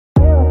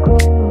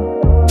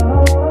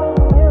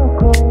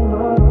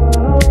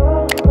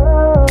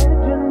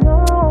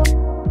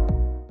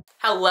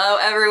Hello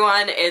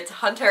everyone, it's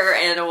Hunter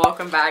and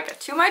welcome back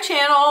to my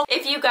channel.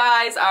 If you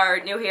guys are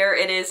new here,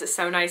 it is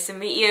so nice to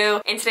meet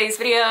you. In today's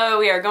video,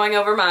 we are going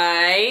over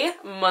my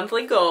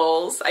monthly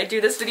goals. I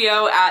do this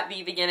video at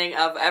the beginning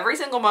of every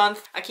single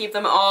month. I keep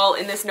them all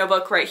in this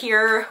notebook right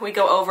here. We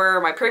go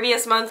over my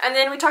previous month and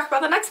then we talk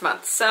about the next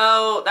month.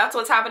 So that's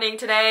what's happening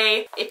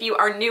today. If you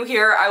are new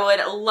here, I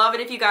would love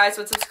it if you guys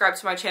would subscribe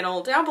to my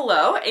channel down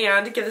below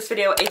and give this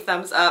video a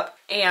thumbs up,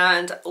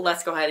 and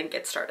let's go ahead and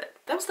get started.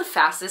 That was the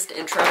fastest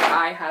intro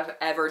I have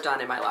ever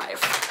done in my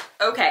life.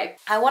 Okay,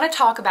 I want to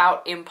talk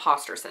about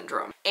imposter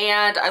syndrome.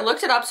 And I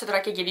looked it up so that I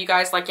could give you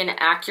guys like an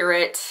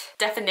accurate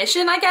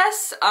definition, I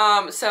guess.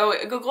 So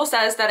Google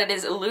says that it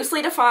is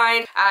loosely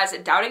defined as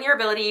doubting your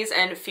abilities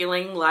and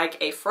feeling like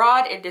a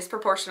fraud. It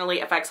disproportionately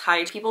affects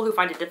high people who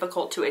find it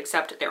difficult to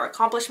accept their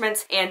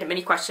accomplishments, and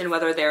many question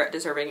whether they're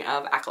deserving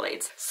of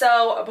accolades.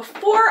 So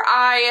before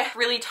I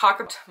really talk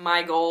about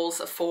my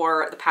goals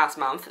for the past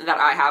month that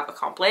I have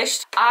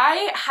accomplished,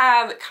 I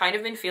have kind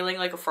of been feeling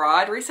like a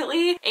fraud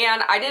recently,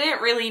 and I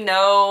didn't really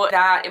know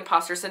that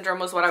imposter syndrome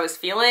was what I was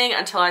feeling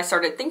until I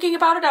started thinking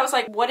about it. I was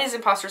like, what is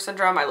imposter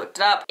syndrome? I looked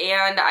it up,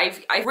 and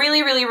I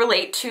really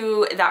relate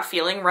to that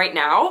feeling right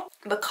now,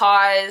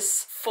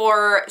 because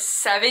for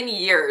 7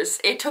 years,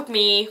 it took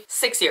me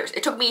 6 years.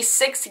 It took me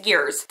 6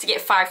 years to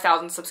get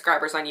 5,000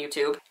 subscribers on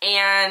YouTube.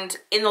 And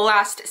in the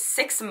last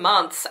 6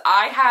 months,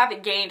 I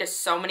have gained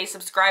so many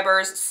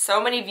subscribers,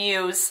 so many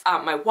views.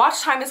 My watch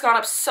time has gone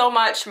up so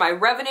much. My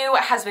revenue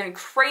has been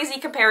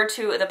crazy compared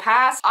to the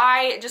past.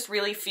 I just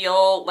really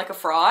feel like a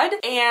fraud,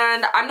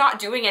 and I'm not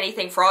doing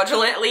anything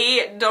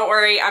fraudulently. Don't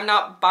worry, I'm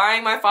not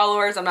buying my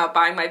followers. I'm not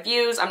buying my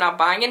views. I'm not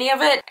buying any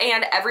of it.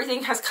 And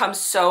everything has come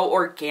so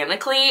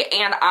organically,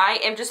 and I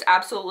am just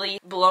absolutely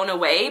blown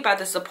away by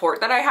the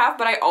support that I have,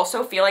 but I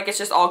also feel like it's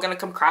just all gonna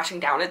come crashing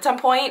down at some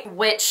point,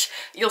 which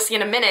you'll see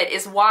in a minute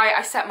is why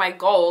I set my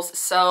goals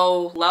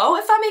so low,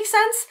 if that makes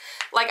sense.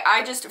 Like,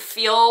 I just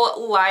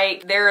feel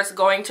like there's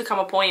going to come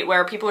a point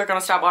where people are gonna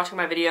stop watching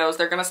my videos,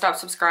 they're gonna stop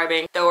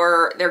subscribing,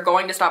 or they're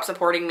going to stop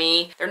supporting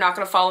me, they're not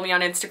gonna follow me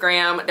on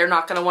Instagram, they're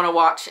not gonna wanna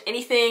watch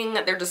anything,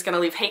 they're just gonna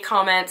leave hate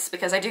comments,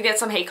 because I do get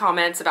some hate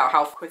comments about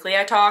how quickly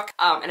I talk,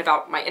 and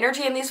about my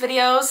energy in these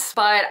videos,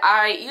 but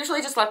I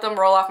usually just let them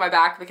roll off my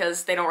back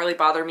because they don't really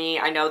bother me.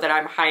 I know that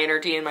I'm high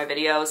energy in my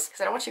videos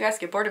because I don't want you guys to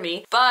get bored of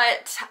me,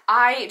 but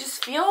I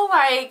just feel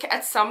like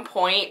at some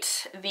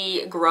point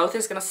the growth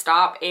is gonna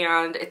stop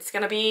and it's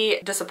gonna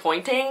be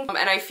disappointing.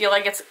 And I feel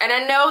like and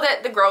I know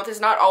that the growth is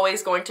not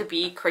always going to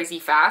be crazy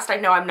fast. I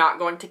know I'm not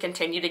going to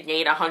continue to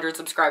gain 100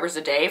 subscribers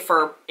a day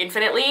for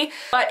infinitely,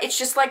 but it's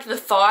just like the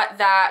thought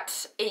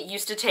that it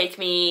used to take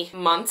me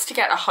months to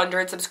get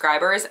 100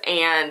 subscribers,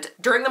 and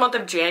during the month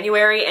of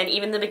January and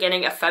even the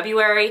beginning of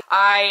February,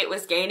 I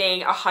was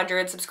gaining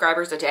 100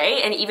 subscribers a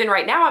day, and even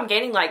right now I'm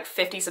gaining like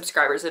 50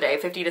 subscribers a day,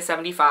 50 to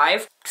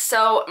 75.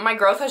 So my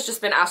growth has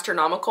just been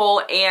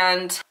astronomical,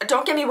 and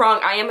don't get me wrong,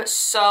 I am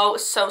so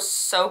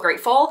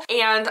grateful,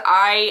 and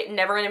I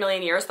never in a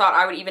million years thought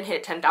I would even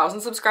hit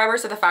 10,000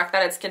 subscribers, so the fact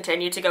that it's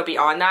continued to go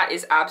beyond that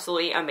is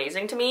absolutely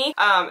amazing to me.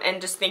 And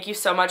just thank you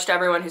so much to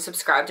everyone who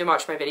subscribed and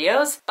watched my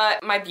videos.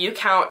 But my view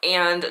count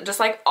and just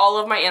like all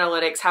of my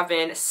analytics have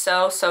been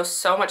so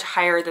much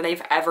higher than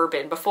they've ever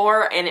been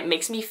before, and it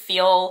makes me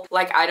feel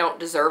like I don't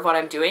deserve what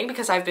I'm doing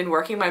because I've been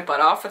working my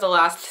butt off for the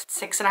last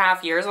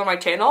 6.5 years on my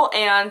channel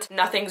and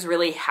nothing's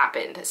really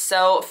happened.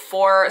 So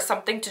for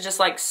something to just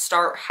like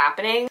start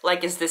happening,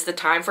 like, is this the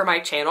time for my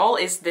channel?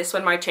 Is this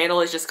when my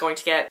channel is just going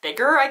to get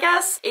bigger, I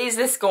guess? Is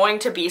this going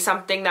to be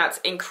something that's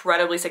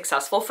incredibly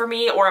successful for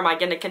me, or am I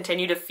going to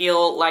continue to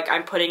feel like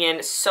I'm putting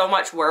in so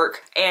much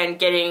work and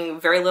getting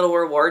very little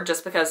reward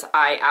just because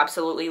I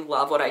absolutely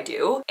love what I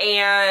do?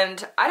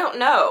 And I don't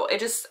know.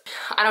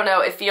 I don't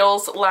know. It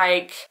feels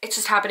like it's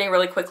just happening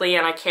really quickly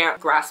and I can't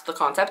grasp the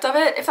concept of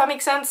it, if that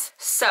makes sense.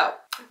 So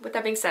with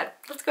that being said,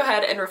 let's go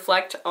ahead and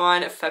reflect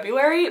on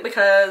February,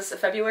 because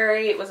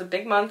February was a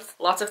big month.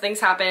 Lots of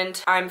things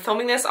happened. I'm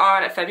filming this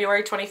on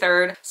February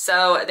 23rd,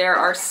 so there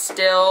are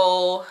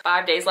still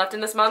 5 days left in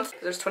this month.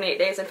 There's 28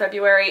 days in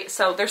February,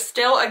 so there's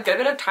still a good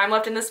bit of time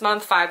left in this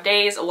month. 5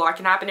 days, a lot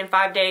can happen in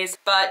 5 days,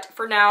 but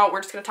for now,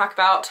 we're just gonna talk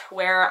about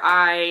where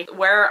I'm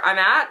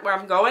at, where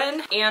I'm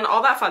going, and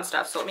all that fun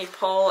stuff. So let me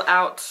pull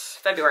out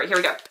February. Here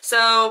we go.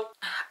 So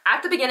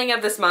at the beginning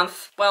of this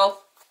month,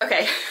 well,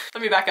 okay,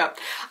 let me back up.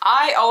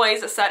 I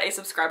always set a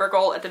subscriber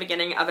goal at the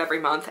beginning of every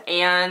month,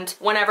 and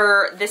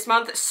whenever this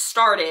month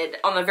started,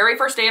 on the very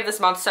first day of this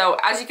month, so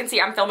as you can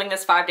see, I'm filming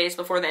this 5 days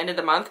before the end of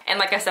the month, and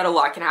like I said, a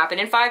lot can happen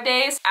in 5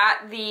 days.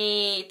 At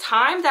the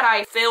time that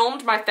I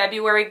filmed my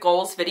February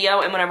goals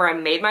video, and whenever I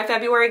made my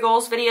February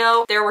goals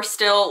video, there were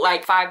still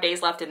like 5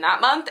 days left in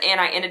that month,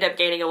 and I ended up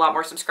gaining a lot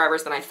more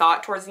subscribers than I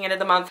thought towards the end of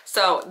the month.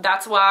 So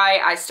that's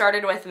why I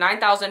started with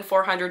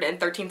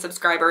 9,413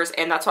 subscribers,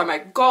 and that's why my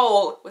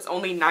goal was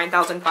only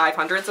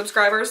 9,500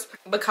 subscribers,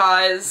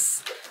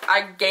 because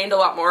I gained a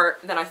lot more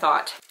than I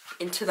thought.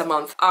 into the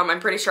month. I'm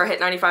pretty sure I hit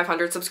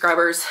 9,500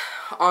 subscribers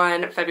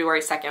on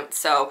February 2nd.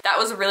 So that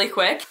was really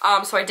quick.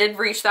 So I did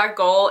reach that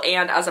goal,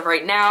 and as of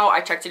right now, I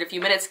checked it a few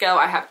minutes ago,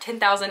 I have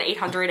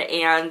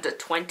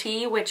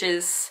 10,820, which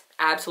is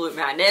absolute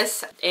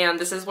madness. And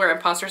this is where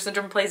imposter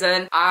syndrome plays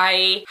in.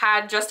 I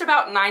had just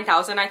about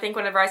 9,000, I think,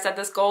 whenever I set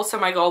this goal. So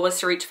my goal was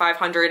to reach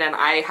 500, and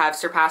I have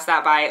surpassed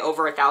that by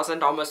over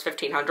 1,000, almost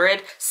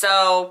 1,500.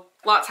 So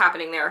lots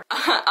happening there.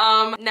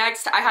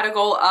 Next, I had a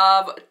goal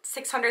of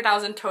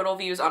 600,000 total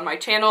views on my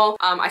channel.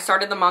 I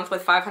started the month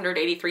with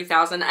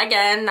 583,000.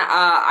 Again,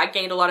 I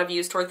gained a lot of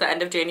views towards the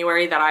end of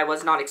January that I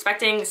was not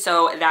expecting,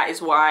 so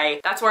that's where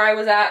I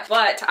was at.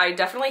 But I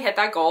definitely hit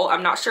that goal.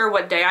 I'm not sure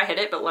what day I hit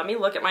it, but let me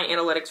look at my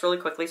analytics really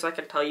quickly so I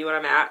can tell you what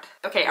I'm at.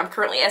 Okay, I'm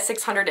currently at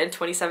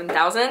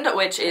 627,000,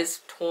 which is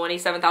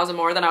 27,000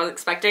 more than I was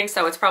expecting,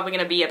 so it's probably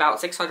gonna be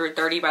about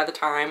 630 by the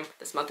time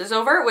this month is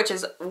over, which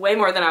is way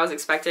more than I was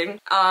expecting.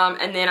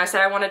 And then I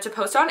said I wanted to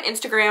post on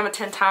Instagram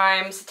 10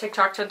 times,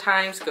 TikTok 10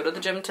 times, go to the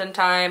gym 10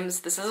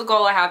 times. This is a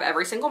goal I have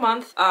every single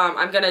month.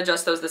 I'm gonna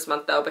adjust those this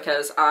month though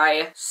because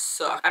I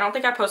suck. I don't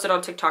think I posted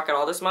on TikTok at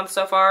all this month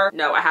so far.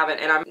 No, I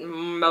haven't, and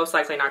I'm most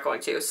likely not going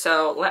to.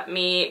 So let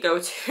me go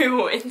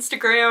to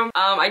Instagram.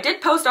 I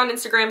did post on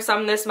Instagram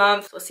some this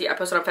month. Let's see, I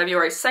posted on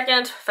February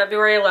 2nd,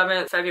 February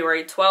 11th,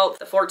 February 12th,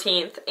 the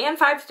 14th, and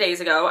 5 days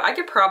ago. I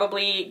could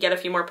probably get a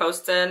few more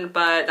posts in,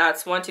 but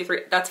that's 1, 2, 3,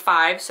 that's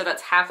 5, so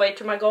that's halfway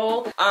to my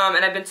goal.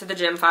 And I've been to the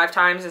gym 5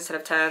 times instead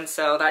of 10,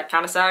 so that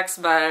kind of sucks,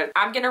 but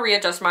I'm gonna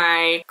readjust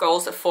my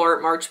goals for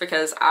March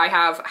because I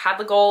have had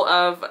the goal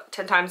of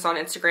 10 times on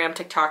Instagram,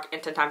 TikTok,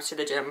 and 10 times to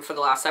the gym for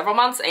the last several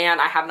months, and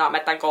I have not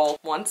met that goal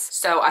once,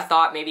 so I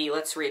thought maybe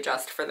let's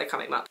readjust for the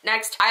coming month.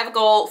 Next, I have a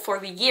goal for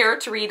the year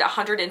to read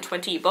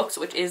 120 books,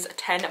 which is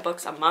 10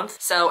 books a month.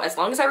 So as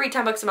long as I read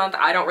 10 books a month,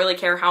 I don't really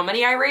care how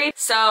many I read.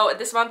 So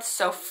this month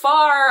so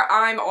far,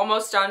 I'm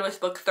almost done with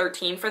book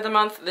 13 for the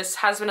month. This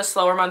has been a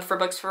slower month for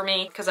books for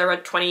me because I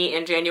read 20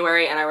 in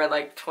January and I read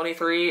like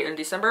 23 in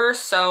December.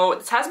 So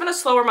this has been a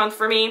slower month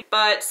for me,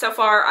 but so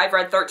far I've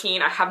read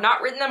 13. I have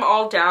not written them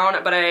all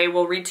down, but I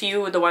will read to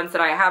you the ones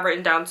that I have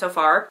written down so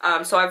far.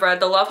 So I've read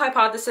The Love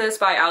Hypothesis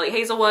by Ali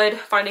Hazelwood,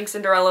 Finding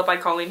Cinderella by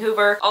Colleen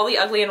Hoover, All the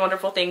Ugly and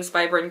Wonderful Things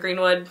by Bryn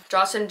Greenwood,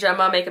 Joss and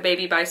Gemma Make a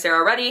Baby by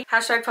Sarah Reddy,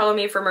 Follow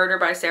Me for Murder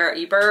by Sarah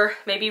E. Burr,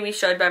 Maybe We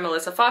Should by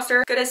Melissa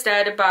Foster, Good as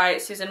Dead by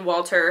Susan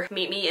Walter,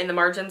 Meet Me in the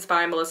Margins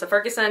by Melissa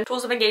Ferguson,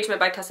 Tools of Engagement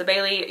by Tessa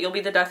Bailey, You'll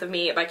Be the Death of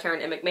Me by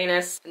Karen M.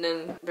 McManus, and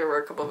then there were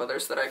a couple of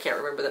others that I can't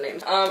remember the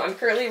names. I'm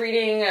currently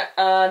reading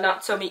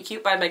Not So Meet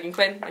Cute by Megan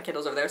Quinn. My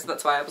Kindle's over there, so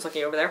that's why I was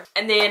looking over there.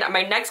 And then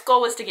my next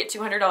goal was to get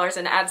 $200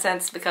 in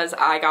AdSense because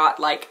I got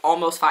like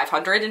almost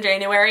 500 in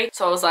January.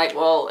 So I was like,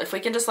 well, if we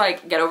can just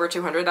like get over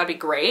 200, that'd be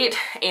great.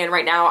 And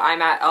right now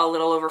I'm at a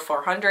little over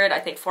 400. I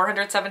think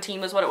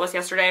 417 was what it was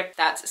yesterday.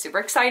 That's super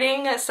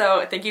exciting.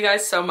 So thank you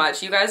guys so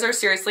much. You guys are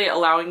seriously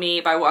allowing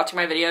me, by watching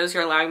my videos,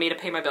 you're allowing me to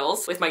pay my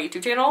bills with my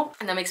YouTube channel.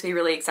 And that makes me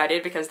really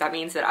excited because that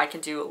means that I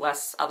can do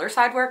less other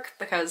side work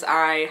because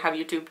I have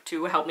YouTube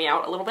to help me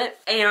out a little bit.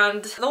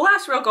 And the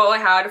last real goal I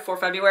had for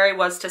February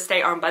was to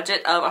stay on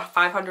budget of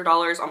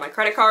 $500 on my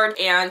credit card,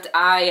 and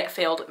I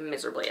failed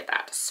miserably at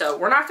that. So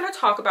we're not going to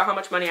talk about how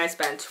much money I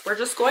spent. We're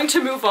just going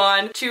to move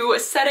on to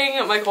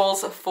setting my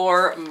goals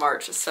for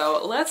March.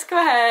 So let's go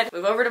ahead,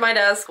 move over to my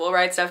desk, we'll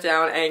write stuff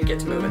down and get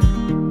to moving.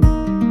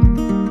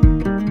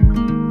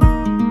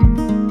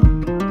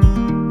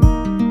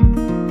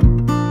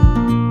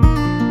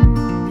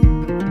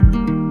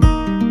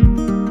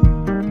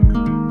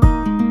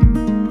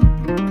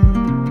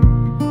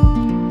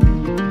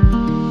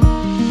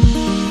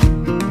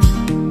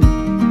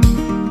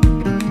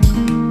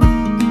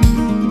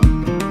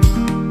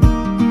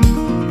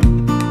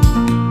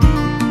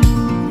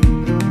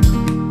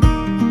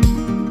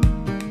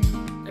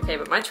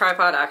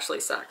 Tripod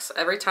actually sucks.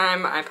 Every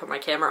time I put my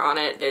camera on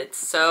it, it's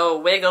so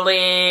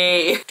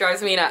wiggly.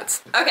 Drives me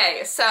nuts.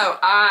 Okay, so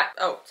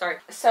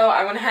So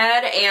I went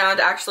ahead and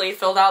actually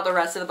filled out the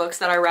rest of the books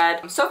that I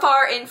read so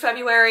far in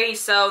February.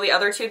 So the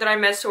other 2 that I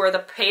missed were The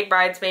Paid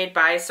Bridesmaid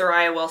by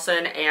Soraya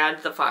Wilson and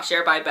The Flash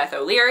Share by Beth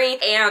O'Leary.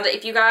 And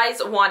if you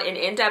guys want an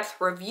in-depth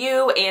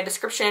review and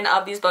description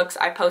of these books,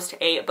 I post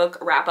a book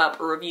wrap-up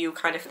review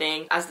kind of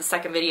thing as the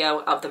second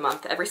video of the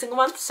month every single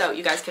month. So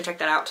you guys can check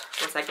that out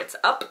once that gets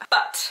up.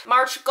 But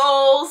March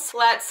goals,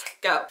 let's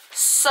go.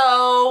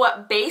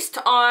 So based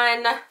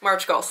on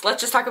March goals,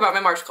 let's just talk about my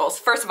March goals.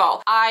 First of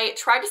all, I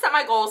tried to set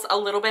my goals a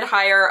little bit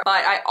higher,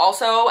 but I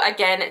also,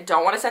 again,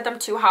 don't want to set them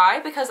too high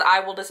because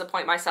I will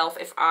disappoint myself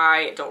if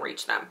I don't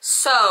reach them.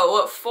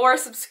 So for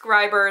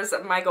subscribers,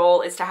 my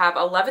goal is to have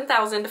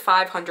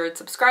 11,500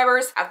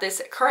 subscribers. At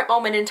this current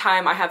moment in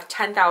time, I have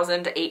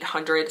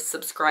 10,800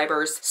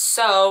 subscribers.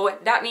 So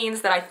that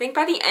means that I think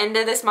by the end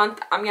of this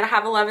month, I'm gonna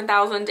have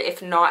 11,000,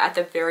 if not at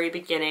the very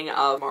beginning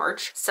of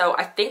March. months. So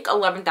I think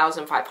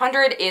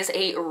 11,500 is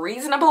a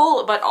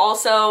reasonable, but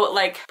also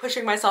like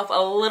pushing myself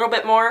a little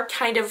bit more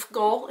kind of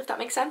goal, if that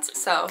makes sense.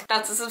 So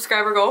that's a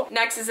subscriber goal.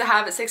 Next is to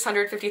have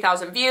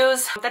 650,000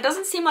 views. That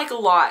doesn't seem like a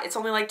lot. It's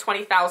only like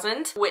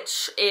 20,000,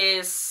 which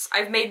is,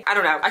 I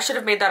don't know, I should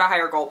have made that a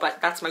higher goal,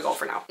 but that's my goal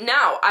for now.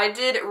 Now, I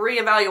did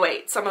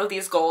reevaluate some of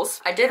these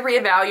goals. I did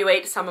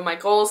reevaluate some of my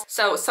goals.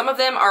 So some of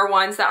them are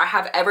ones that I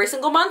have every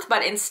single month,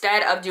 but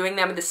instead of doing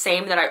them the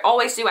same that I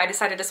always do, I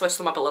decided to switch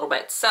them up a little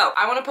bit. So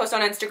I want to post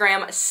on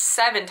Instagram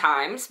 7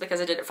 times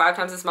because I did it 5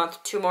 times this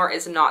month. 2 more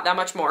is not that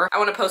much more. I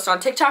want to post on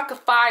TikTok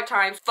 5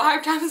 times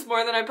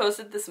more than I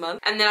posted this month.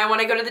 And then I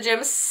want to go to the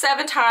gym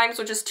 7 times,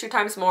 which is 2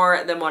 times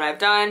more than what I've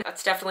done.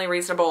 That's definitely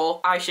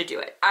reasonable. I should do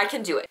it. I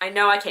can do it. I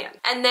know I can.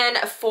 And then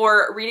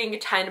for reading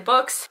 10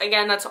 books,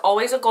 again, that's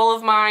always a goal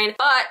of mine,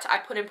 but I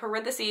put in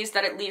parentheses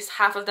that at least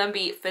half of them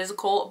be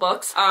physical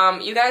books.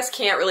 You guys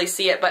can't really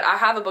see it, but I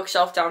have a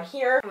bookshelf down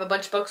here. I have a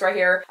bunch of books right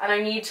here, and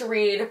I need to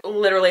read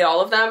literally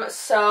all of them.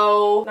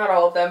 So, not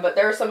all of them, but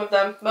there are some of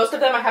them. Most of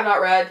them I have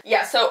not read.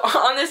 Yeah, so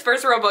on this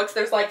first row of books,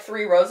 there's like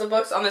 3 rows of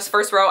books. On this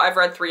first row, I've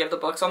read 3 of the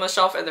books on the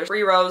shelf, and there's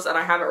 3 rows, and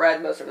I haven't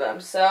read most of them.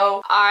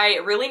 So I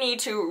really need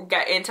to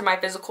get into my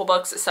physical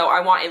books, so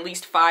I want at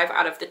least 5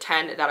 out of the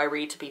 10 that I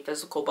read to be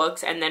physical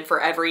books, and then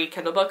for every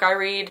Kindle book I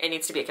read, it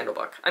needs to be a Kindle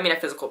book. I mean a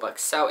physical book.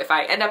 So if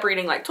I end up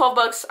reading like 12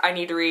 books, I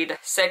need to read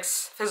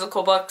 6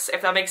 physical books,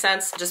 if that makes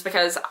sense, just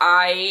because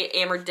I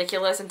am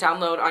ridiculous and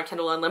download on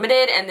Kindle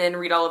Unlimited and then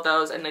read all of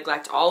those and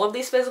neglect all of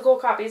these physical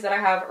copies that I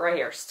have right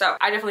here. So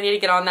I definitely need to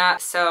get on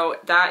that. So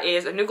that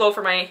is a new goal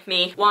for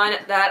me. One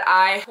that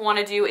I want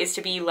to do is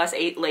to be less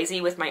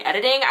lazy with my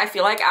editing. I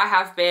feel like I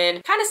have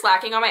been kind of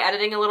slacking on my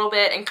editing a little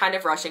bit and kind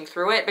of rushing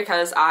through it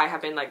because I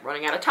have been like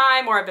running out of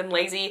time, or I've been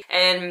lazy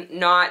and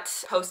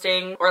not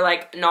posting or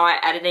like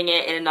not editing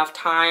it in enough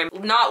time,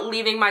 not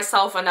leaving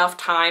myself enough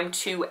time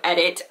to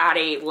edit at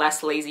a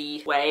less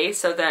lazy way,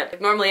 so that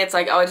like, normally it's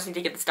like, oh, I just need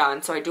to get this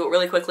done. So I do it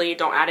really quickly,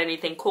 don't add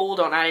anything cool,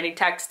 don't add any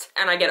text,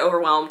 and I get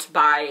overwhelmed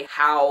by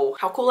how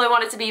cool I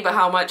want it to be, but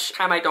how much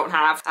time I don't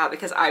have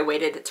because I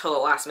waited till the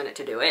last minute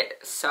to do it.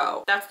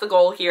 So that's the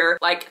goal here.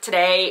 Like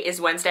today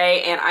is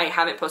Wednesday and I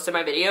haven't posted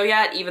my video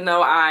yet, even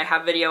though I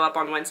have video up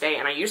on Wednesday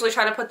and I usually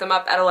try to put them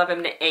up at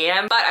 11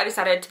 a.m. But I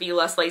decided to be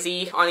less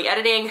lazy on the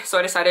editing, so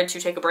I decided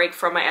to take a break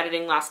from my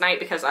editing last night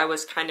because I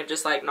was kind of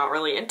just like not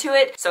really into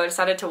it. So I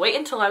decided to wait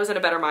until I was in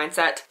a better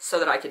mindset so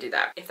that I could do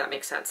that, if that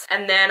makes sense.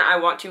 And then I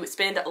want to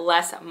spend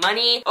less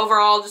money.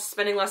 Overall, just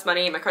spending less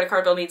money. My credit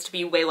card bill needs to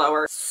be way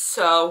lower.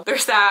 So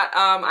there's that.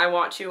 I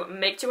want to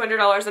make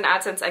 $200 in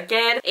AdSense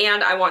again,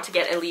 and I want to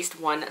get at least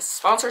 1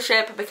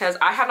 sponsorship because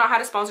I have not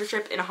had a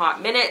sponsorship in a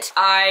hot minute.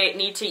 I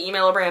need to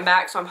email a brand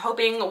back, so I'm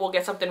hoping we'll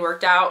get something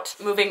worked out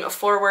moving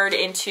forward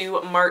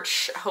into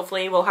March.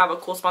 Hopefully we'll have a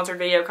cool sponsored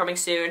video coming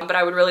soon, but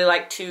I would really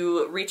like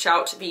to reach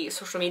out the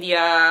social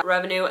media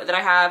revenue that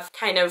I have,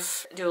 kind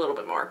of do a little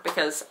bit more,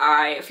 because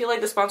I feel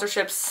like the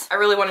sponsorships, I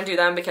really want to do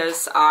them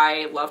because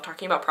I love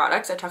talking about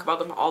products. I talk about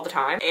them all the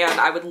time, and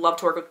I would love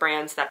to work with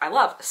brands that I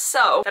love.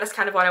 So that is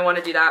kind of why I want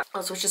to do that.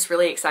 Also, it's just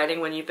really exciting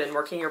when you've been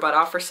working your butt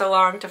off for so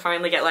long to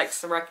finally get like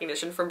some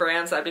recognition from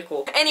brands. That'd be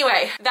cool.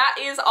 Anyway, that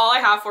is all I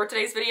have for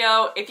today's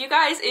video. If you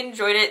guys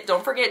enjoyed it,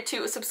 don't forget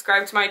to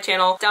subscribe to my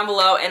channel down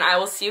below, and I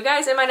will see you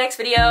guys in my next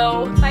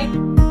video. Bye!